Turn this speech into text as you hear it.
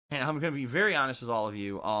and I'm gonna be very honest with all of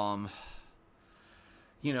you. I'm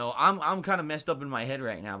kind of messed up in my head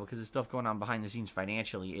right now because of stuff going on behind the scenes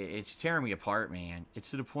financially. It's tearing me apart, man.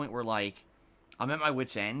 It's to the point where like I'm at my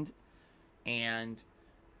wit's end, and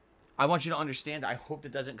I want you to understand. I hope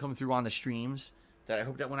that doesn't come through on the streams. That I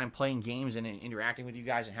hope that when I'm playing games and interacting with you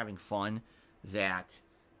guys and having fun, that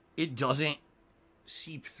it doesn't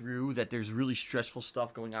seep through that there's really stressful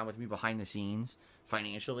stuff going on with me behind the scenes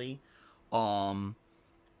financially.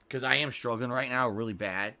 Because I am struggling right now really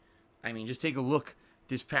bad. I mean, just take a look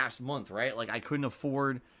this past month, right? Like I couldn't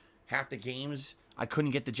afford half the games. I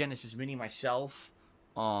couldn't get the Genesis Mini myself.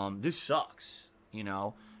 This sucks,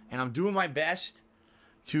 and I'm doing my best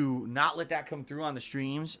to not let that come through on the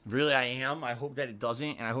streams. Really, I am. I hope that it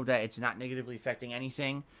doesn't, and I hope that it's not negatively affecting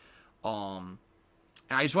anything. And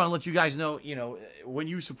I just want to let you guys know, when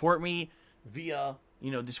you support me via,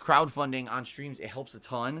 this crowdfunding on streams, it helps a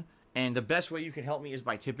ton. And the best way you can help me is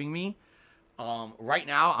by tipping me. Right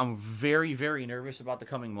now, I'm very, very nervous about the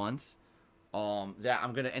coming month. That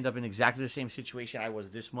I'm going to end up in exactly the same situation I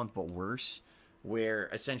was this month, but worse. Where,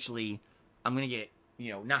 essentially, I'm going to get,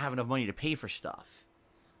 not have enough money to pay for stuff.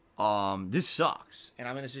 This sucks. And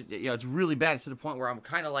I'm going to say, it's really bad. It's to the point where I'm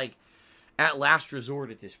kind of like at last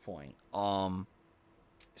resort at this point.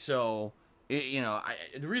 So,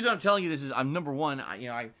 the reason I'm telling you this is I'm number one,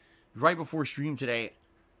 I right before stream today,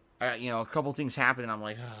 a couple things happened and I'm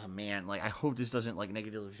like, oh man, like I hope this doesn't like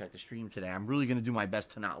negatively affect the stream today. I'm really going to do my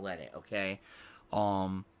best to not let it. Okay.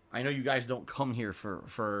 I know you guys don't come here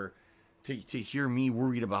to hear me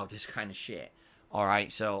worried about this kind of shit. All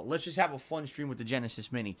right. So let's just have a fun stream with the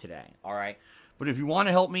Genesis Mini today. All right. But if you want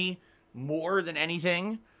to help me more than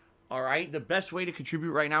anything, all right, the best way to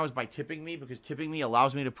contribute right now is by tipping me, because tipping me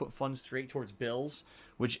allows me to put funds straight towards bills,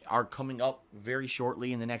 which are coming up very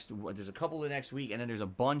shortly in the next, there's a couple the next week, and then there's a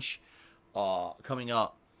bunch coming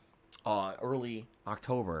up early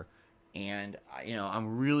October. And,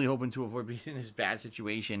 I'm really hoping to avoid being in this bad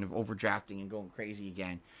situation of overdrafting and going crazy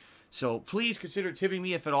again. So please consider tipping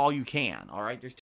me if at all you can, all right? There's